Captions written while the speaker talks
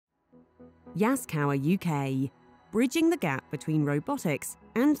Yaskawa UK, bridging the gap between robotics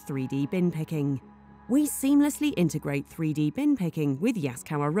and 3D bin picking. We seamlessly integrate 3D bin picking with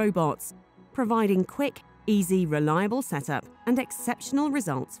Yaskawa robots, providing quick, easy, reliable setup and exceptional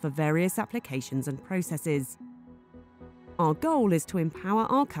results for various applications and processes. Our goal is to empower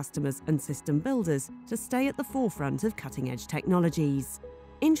our customers and system builders to stay at the forefront of cutting-edge technologies.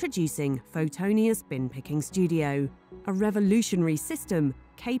 Introducing Photoneo's Bin Picking Studio, a revolutionary system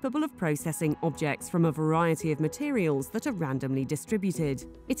capable of processing objects from a variety of materials that are randomly distributed.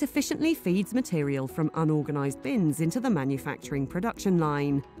 It efficiently feeds material from unorganized bins into the manufacturing production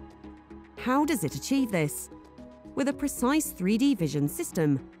line. How does it achieve this? With a precise 3D vision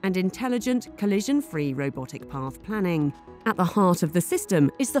system and intelligent, collision-free robotic path planning. At the heart of the system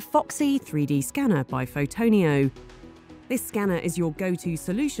is the PhoXi 3D scanner by Photoneo. This scanner is your go-to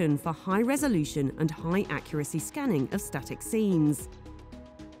solution for high-resolution and high-accuracy scanning of static scenes.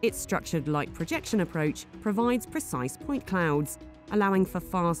 Its structured light projection approach provides precise point clouds, allowing for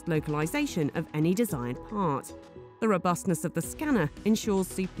fast localization of any desired part. The robustness of the scanner ensures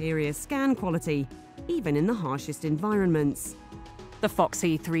superior scan quality, even in the harshest environments. The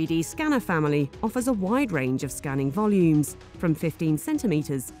PhoXi 3D scanner family offers a wide range of scanning volumes, from 15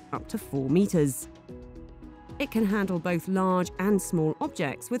 centimeters up to 4 meters. It can handle both large and small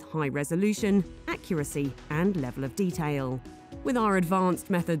objects with high resolution, accuracy, and level of detail. With our advanced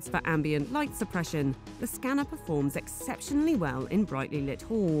methods for ambient light suppression, the scanner performs exceptionally well in brightly lit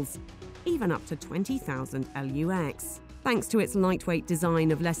halls, even up to 20,000 LUX. Thanks to its lightweight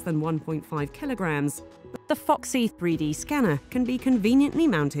design of less than 1.5 kilograms, the PhoXi 3D scanner can be conveniently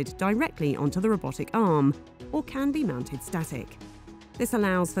mounted directly onto the robotic arm, or can be mounted static. This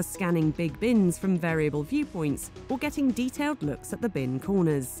allows for scanning big bins from variable viewpoints or getting detailed looks at the bin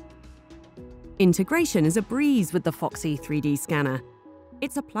corners. Integration is a breeze with the PhoXi 3D scanner.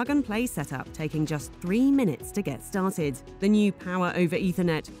 It's a plug-and-play setup taking just 3 minutes to get started. The new Power over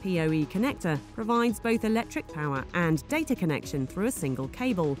Ethernet PoE connector provides both electric power and data connection through a single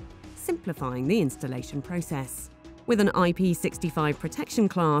cable, simplifying the installation process. With an IP65 protection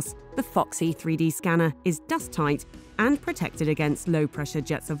class, the PhoXi 3D scanner is dust-tight and protected against low-pressure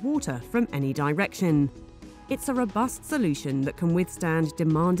jets of water from any direction. It's a robust solution that can withstand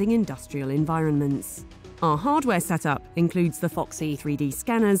demanding industrial environments. Our hardware setup includes the PhoXi 3D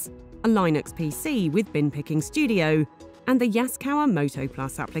scanners, a Linux PC with Bin Picking Studio, and the Yaskawa Moto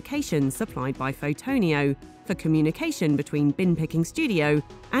Plus application supplied by Photoneo for communication between Bin Picking Studio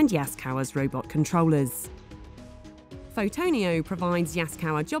and Yaskawa's robot controllers. Photoneo provides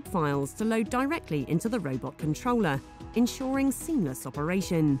Yaskawa job files to load directly into the robot controller, ensuring seamless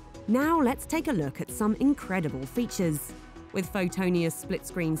operation. Now let's take a look at some incredible features. With Photoneo's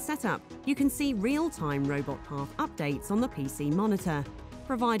split-screen setup, you can see real-time robot path updates on the PC monitor,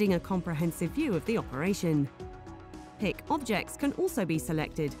 providing a comprehensive view of the operation. Pick objects can also be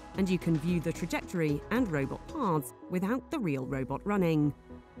selected, and you can view the trajectory and robot paths without the real robot running.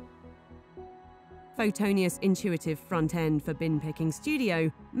 Photoneo's intuitive front end for Bin Picking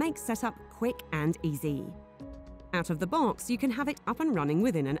Studio makes setup quick and easy. Out of the box, you can have it up and running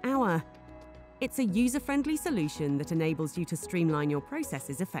within an hour. It's a user-friendly solution that enables you to streamline your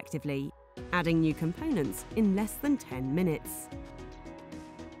processes effectively, adding new components in less than 10 minutes.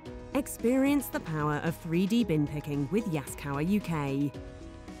 Experience the power of 3D bin picking with Yaskawa UK.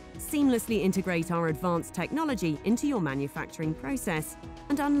 Seamlessly integrate our advanced technology into your manufacturing process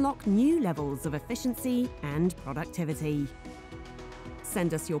and unlock new levels of efficiency and productivity.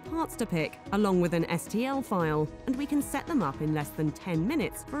 Send us your parts to pick along with an STL file, and we can set them up in less than 10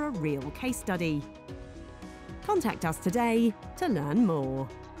 minutes for a real case study. Contact us today to learn more.